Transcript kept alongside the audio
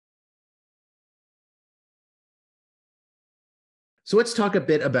So let's talk a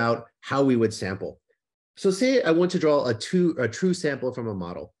bit about how we would sample. So say I want to draw a true sample from a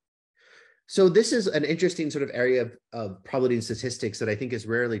model. So this is an interesting sort of area of probability and statistics that I think is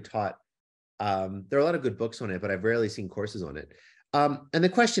rarely taught. There are a lot of good books on it, but I've rarely seen courses on it. And the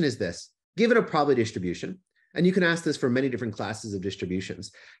question is this: given a probability distribution, and you can ask this for many different classes of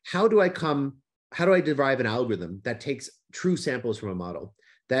distributions, how do I derive an algorithm that takes true samples from a model,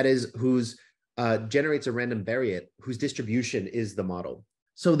 that is, whose generates a random variate whose distribution is the model?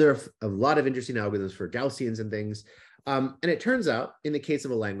 So there are a lot of interesting algorithms for Gaussians and things. And it turns out, in the case of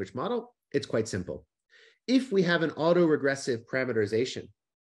a language model, it's quite simple. If we have an autoregressive parameterization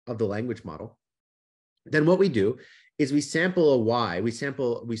of the language model, then what we do is we sample a y, we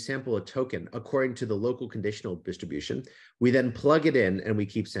sample a token according to the local conditional distribution. We then plug it in and we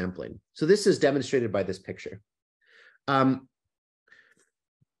keep sampling. So this is demonstrated by this picture.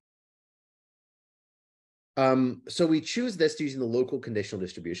 So we choose this using the local conditional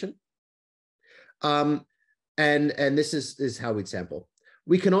distribution. And this is how we'd sample.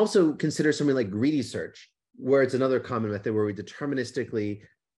 We can also consider something like greedy search, where it's another common method where we deterministically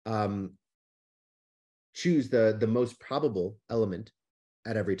choose the most probable element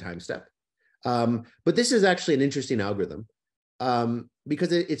at every time step. But this is actually an interesting algorithm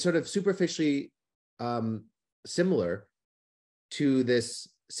because it's sort of superficially similar to this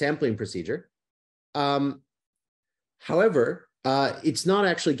sampling procedure. However, it's not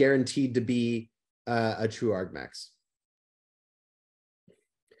actually guaranteed to be a true argmax.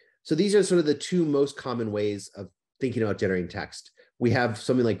 So these are sort of the two most common ways of thinking about generating text. We have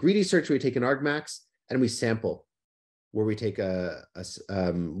something like greedy search, where we take an argmax, and we sample, where we take where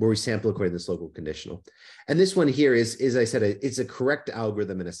we sample according to this local conditional. And this one here is, as I said, it's a correct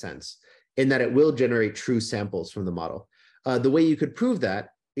algorithm in a sense, in that it will generate true samples from the model. The way you could prove that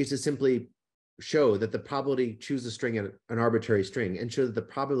is to simply show that the probability, choose a string, an arbitrary string, and show that the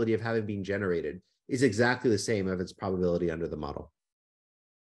probability of having been generated is exactly the same as its probability under the model.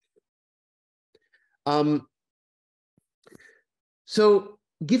 So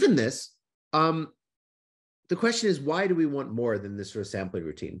given this, the question is, why do we want more than this sort of sampling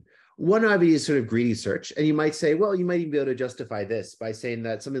routine? One obvious is sort of greedy search. And you might say, well, you might even be able to justify this by saying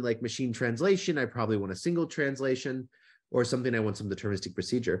that something like machine translation, I probably want a single translation, or something I want some deterministic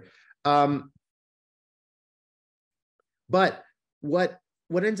procedure. But what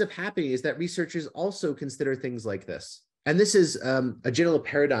ends up happening is that researchers also consider things like this. And this is a general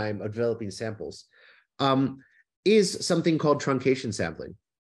paradigm of developing samples, is something called truncation sampling.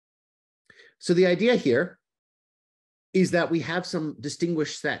 So the idea here is that we have some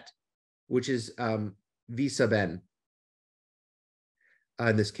distinguished set, which is V sub n,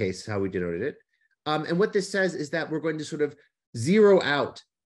 in this case, how we denoted it. And what this says is that we're going to sort of zero out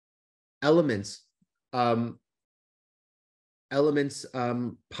elements,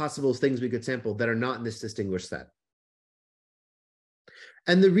 possible things we could sample that are not in this distinguished set.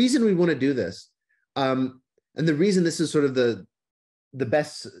 And the reason we want to do this, and the reason this is sort of the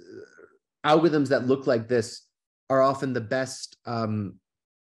best algorithms that look like this are often the best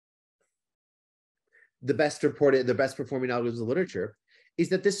performing algorithms in literature, is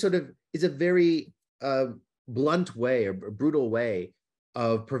that this sort of is a very blunt way or brutal way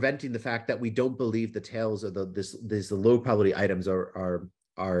of preventing the fact that we don't believe the tails of the low probability items are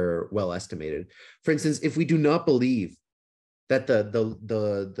well estimated. For instance, if we do not believe that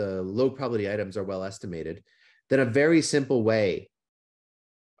the low probability items are well estimated, then a very simple way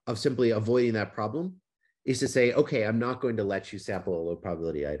of simply avoiding that problem is to say, okay, I'm not going to let you sample a low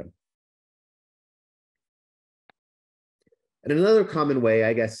probability item. And another common way,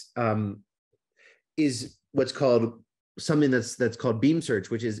 I guess, is what's called something that's called beam search,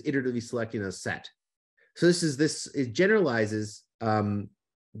 which is iteratively selecting a set. So it generalizes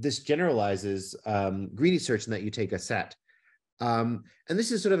greedy search in that you take a set. And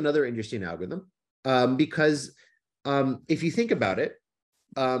this is sort of another interesting algorithm because if you think about it,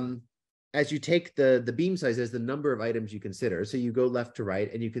 as you take the beam size as the number of items you consider, so you go left to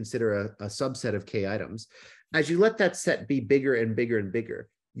right and you consider a subset of k items, as you let that set be bigger and bigger and bigger,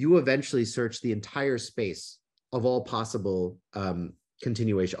 you eventually search the entire space of all possible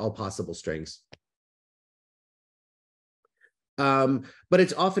continuation, all possible strings. But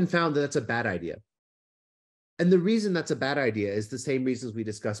it's often found that that's a bad idea. And the reason that's a bad idea is the same reasons we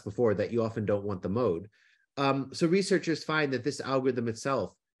discussed before, that you often don't want the mode. So researchers find that this algorithm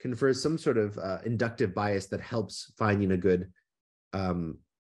itself confers some sort of inductive bias that helps finding a good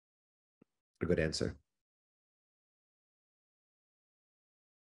answer.